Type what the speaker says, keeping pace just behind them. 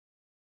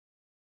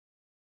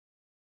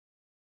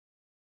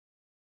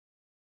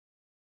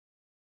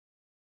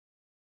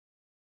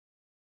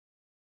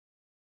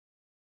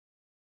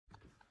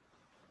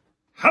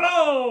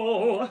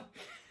Hello!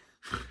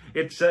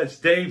 It's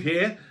Dave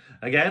here,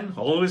 again,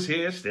 always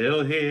here,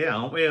 still here,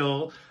 aren't we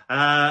all?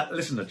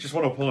 Listen, I just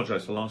want to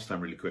apologise for last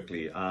time really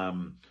quickly.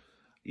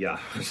 Yeah,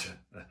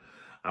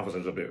 I was a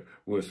little bit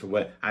worse for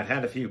wear. I'd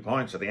had a few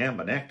points of the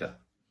amber nectar.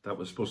 That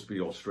was supposed to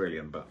be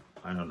Australian, but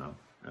I don't know.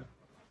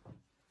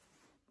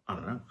 I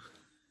don't know.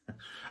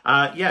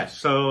 Yeah,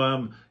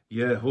 so,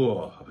 yeah, I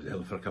was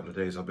ill for a couple of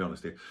days, I'll be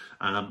honest with you.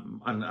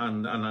 And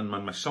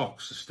my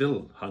socks are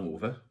still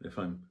hungover, if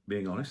I'm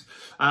being honest.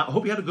 I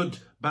hope you had a good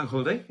bank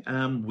holiday.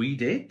 We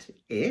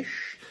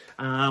did-ish.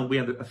 We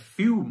had a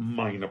few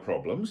minor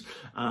problems.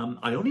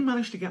 I only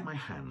managed to get my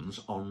hands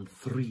on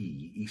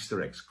 3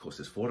 Easter eggs. Of course,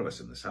 there's 4 of us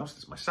in this house.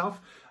 There's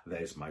myself,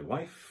 there's my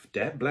wife,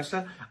 Deb, bless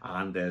her,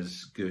 and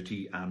there's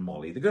Gertie and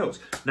Molly, the girls.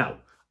 Now,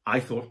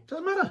 I thought,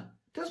 doesn't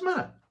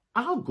matter.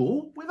 I'll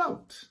go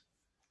without.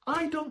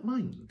 I don't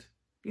mind.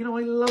 You know,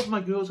 I love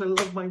my girls, I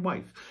love my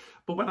wife.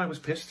 But when I was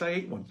pissed, I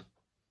ate one.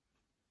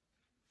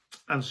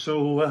 And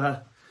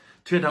so,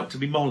 turned out to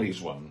be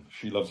Molly's one.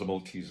 She loves a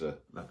Malteser,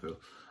 that girl.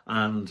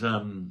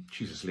 And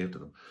she's a slave to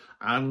them.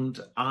 And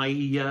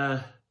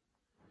yeah,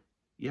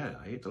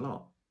 I ate a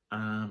lot.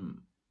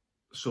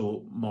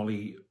 So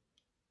Molly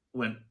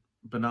went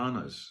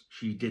bananas.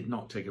 She did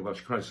not take it well.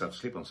 She cried herself to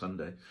sleep on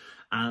Sunday.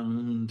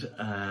 And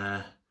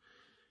I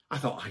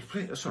thought,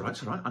 it's all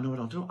right. I know what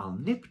I'll do. I'll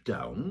nip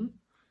down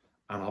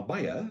and I'll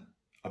buy her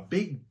a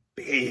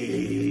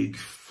big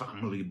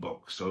family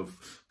box of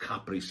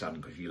Capri Sun,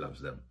 because she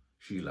loves them.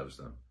 She loves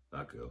them,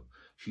 that girl.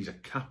 She's a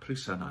Capri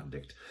Sun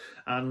addict.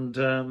 And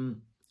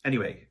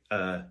anyway,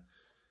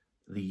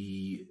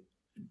 the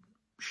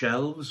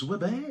shelves were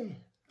bare,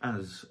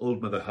 as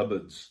Old Mother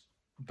Hubbard's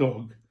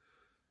dog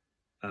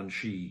and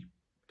she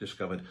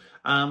discovered.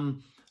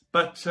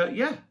 But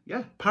yeah,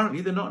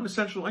 apparently they're not an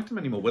essential item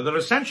anymore. Well, they're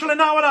essential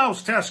in our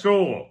house,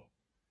 Tesco.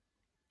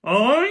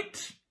 All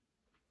right?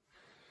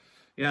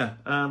 Yeah,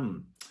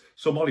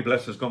 so Molly,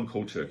 bless her, has gone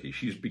cold turkey.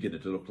 She's beginning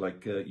to look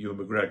like Ewan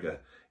McGregor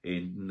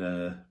in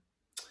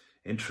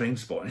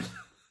Trainspotting.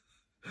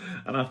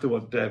 And after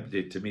what Deb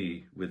did to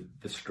me with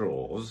the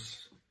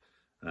straws,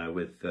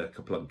 with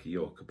Kaplunky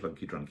or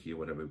Kaplunky Drunky or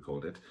whatever we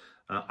called it,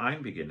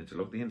 I'm beginning to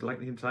look like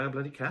the entire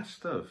bloody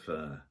cast of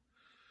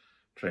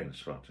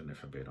Trainspotting,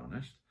 if I'm being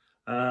honest.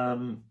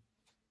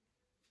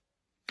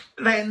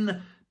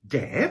 Then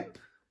Deb,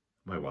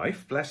 my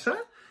wife, bless her,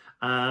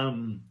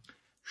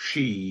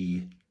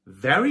 she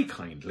very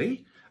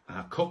kindly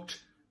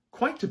cooked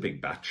quite a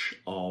big batch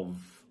of,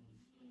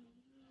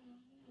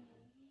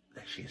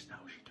 there she is now,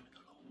 she's doing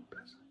the long,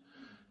 bless her,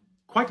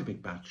 quite a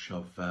big batch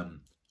of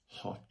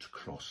hot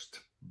crossed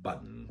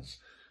buns.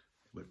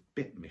 They were a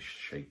bit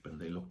misshapen.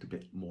 They looked a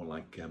bit more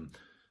like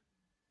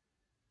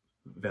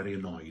very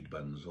annoyed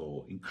buns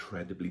or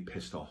incredibly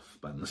pissed off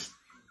buns.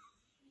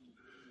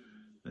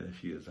 There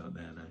she is out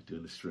there now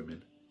doing the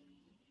strimming.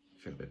 I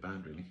feel a bit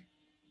bad, really.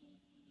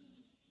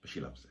 But she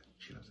loves it.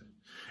 She loves it.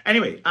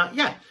 Anyway,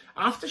 yeah,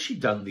 after she'd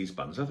done these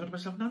buns, I thought to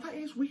myself, now that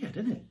is weird,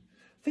 isn't it?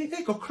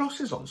 They got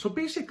crosses on. So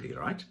basically,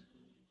 right,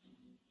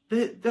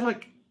 they're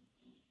like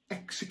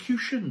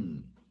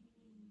execution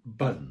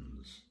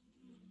buns,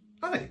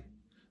 are they?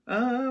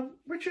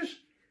 Which is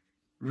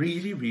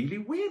really, really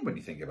weird when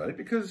you think about it,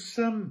 because,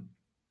 I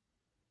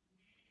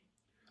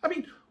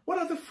mean, what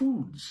other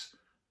foods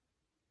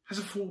has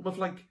a form of,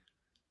 like,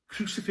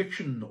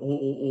 crucifixion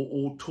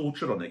or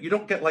torture on it? You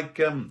don't get, like,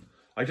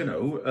 I don't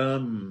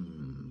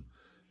know,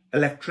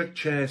 electric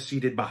chair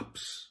seated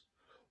baps,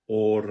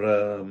 or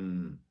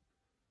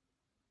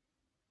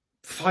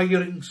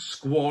firing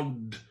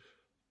squad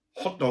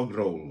hot dog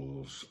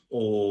rolls,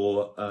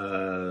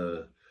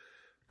 or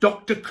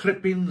Dr.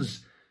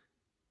 Crippin's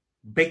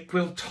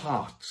Bakewell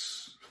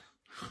tarts.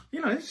 You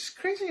know, it's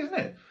crazy, isn't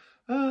it?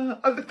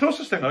 The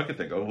closest thing I could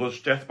think of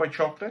was death by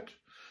chocolate.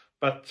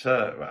 But,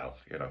 well,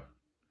 you know,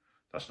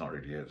 that's not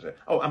really it, is it?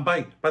 Oh, and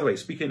by the way,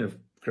 speaking of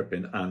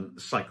Crippin and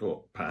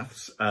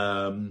psychopaths,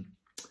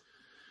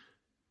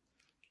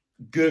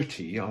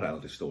 Gertie, our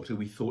eldest daughter,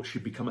 we thought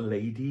she'd become a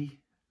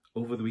lady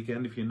over the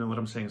weekend, if you know what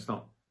I'm saying. It's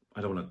not,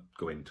 I don't want to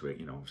go into it,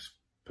 you know, it's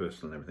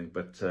personal and everything,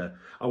 but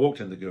I walked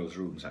in the girls'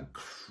 rooms and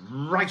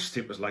Christ,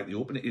 it was like the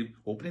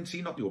opening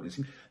scene, not the opening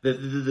scene,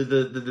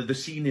 the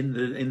scene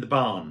in the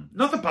barn.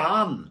 Not the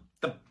barn!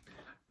 The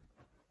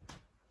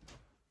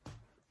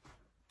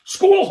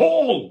school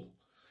hall!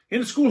 In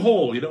the school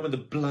hall, you know, with the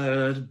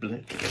blood,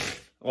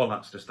 all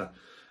that sort of stuff.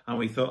 And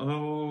we thought,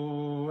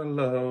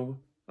 oh,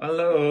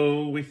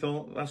 hello, we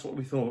thought, that's what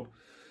we thought.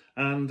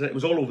 And it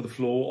was all over the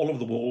floor, all over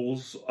the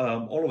walls,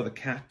 all over the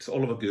cat,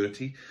 all over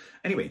Gertie.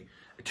 Anyway,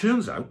 it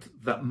turns out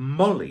that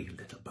Molly,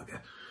 little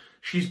bugger,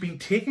 she's been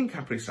taking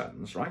Capri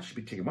Suns, right? She's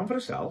been taking one for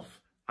herself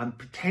and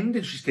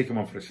pretending she's taking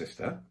one for her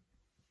sister.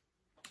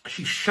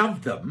 She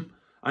shoved them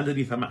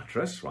underneath her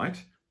mattress,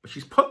 right? But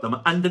she's put them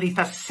underneath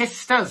her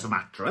sister's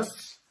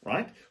mattress,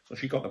 right? So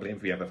she got the blame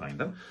if we ever find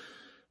them.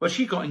 Well,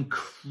 she got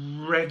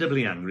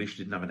incredibly angry. She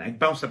didn't have an egg.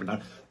 Bounced up and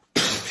down.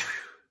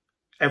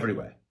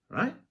 Everywhere,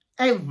 right?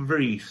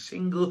 Every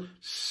single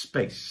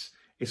space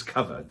is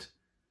covered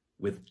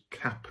with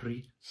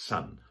Capri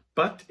Sun.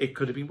 but it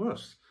could have been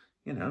worse,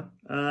 you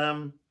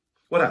know.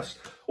 What else?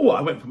 Oh,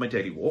 I went for my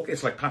daily walk.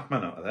 It's like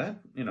Pac-Man out of there,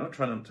 you know,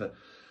 trying not to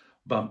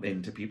bump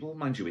into people.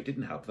 Mind you, it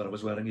didn't help that I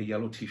was wearing a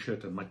yellow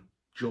t-shirt and my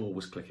jaw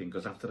was clicking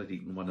because after I'd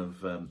eaten one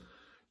of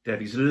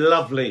Debbie's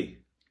lovely,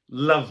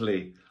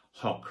 lovely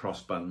hot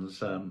cross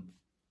buns,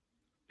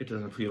 it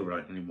doesn't feel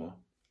right anymore.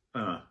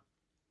 I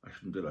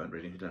shouldn't do that,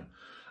 really.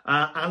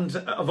 And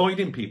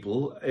avoiding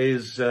people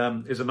is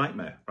a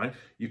nightmare, right?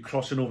 You're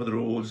crossing over the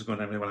roads, going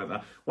everywhere like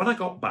that. When I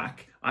got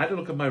back, I had to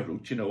look at my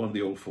route, you know, on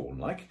the old phone,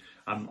 like,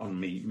 on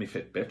me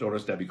Fitbit, or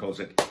as Debbie calls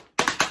it,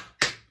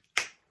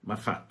 my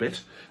fat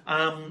bit.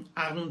 And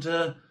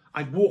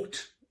I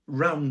walked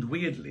round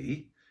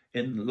weirdly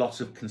in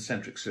lots of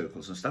concentric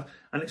circles and stuff,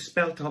 and it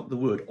spelt out the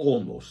word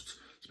almost,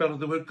 spelled out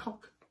the word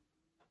cock,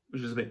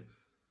 which is a bit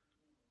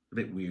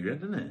weird,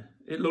 isn't it?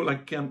 It looked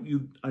like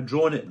I'd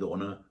drawn it though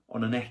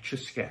on an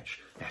Etch-a-Sketch.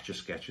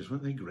 Etch-a-Sketches,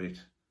 weren't they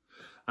great?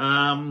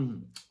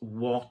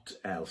 What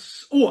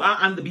else? Oh,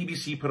 and the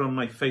BBC put on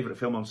my favourite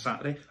film on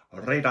Saturday,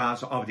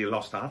 Raiders of the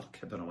Lost Ark.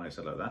 I don't know why I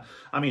said like that.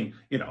 I mean,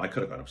 you know, I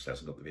could have gone upstairs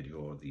and got the video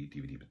or the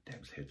DVD, but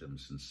Deb's hid them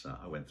since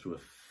I went through a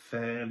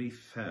fairly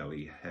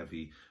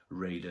heavy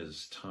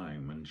Raiders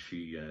time, and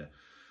she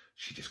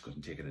just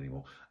couldn't take it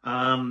anymore.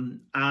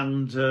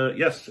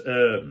 Yes,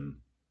 oh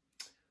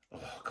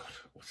God,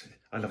 what's it?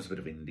 I love a bit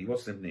of indie.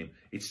 What's the name?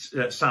 It's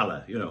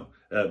Salah, you know.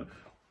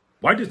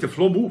 Why does the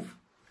floor move?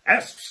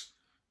 Asps.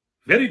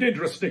 Very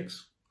dangerous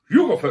snakes.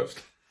 You go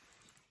first.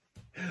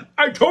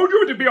 I told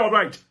you it'd be all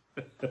right.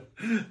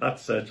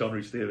 That's John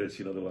Rhys Davies,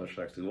 you know, the Welsh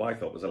actor, who I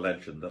thought was a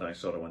legend that I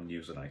saw on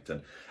Newsnight.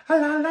 And la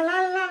la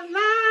la la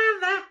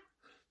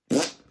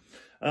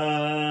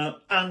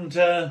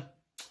la.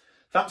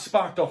 That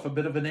sparked off a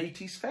bit of an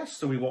 80s fest.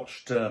 So we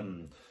watched Back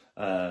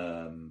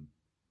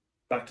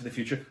to the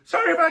Future.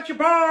 Sorry about your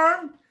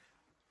barn.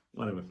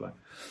 Whatever, black.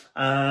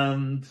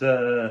 And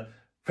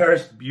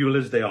Ferris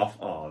Bueller's Day Off.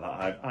 Oh,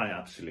 that I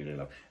absolutely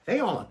love. They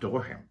all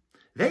adore him.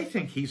 They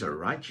think he's a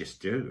righteous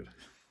dude.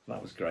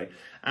 That was great.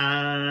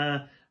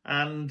 Back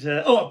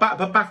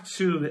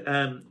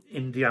to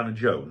Indiana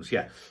Jones.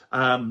 Yeah.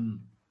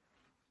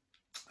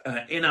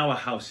 In our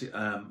house,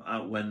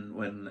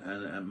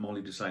 when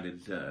Molly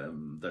decided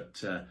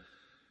that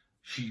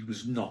she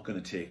was not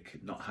going to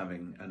take not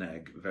having an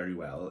egg very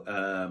well,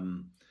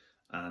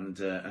 and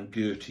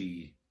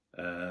Gertie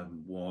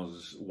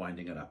was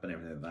winding it up and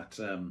everything like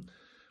that.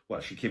 Well,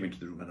 she came into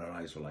the room and her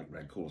eyes were like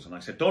red coals, and I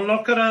said, "Don't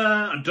look at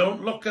her!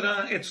 Don't look at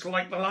her! It's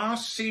like the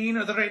last scene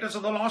of the Raiders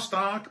of the Lost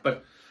Ark."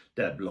 But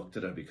Deb looked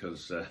at her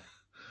because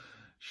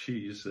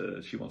she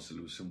wants to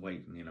lose some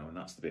weight, and you know, and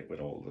that's the bit where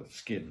all the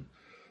skin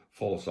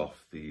falls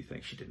off the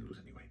thing. She didn't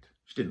lose any weight.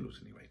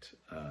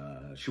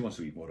 She wants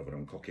to eat more of her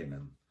own cooking,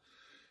 and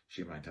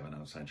she might have an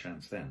outside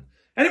chance then.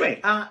 Anyway,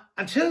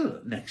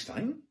 until next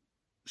time,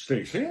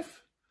 stay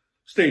safe,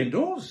 stay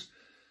indoors,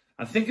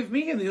 and think of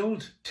me in the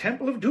old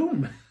Temple of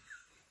Doom.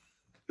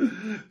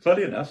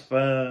 Funny enough,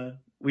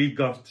 we've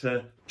got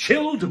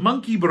chilled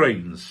monkey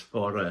brains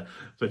for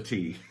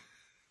tea.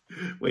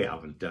 We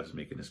haven't. Deb's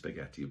making a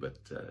spaghetti, but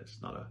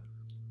it's not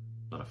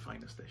a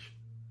finest dish.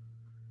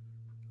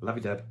 Love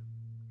you, Deb.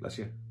 Bless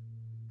you.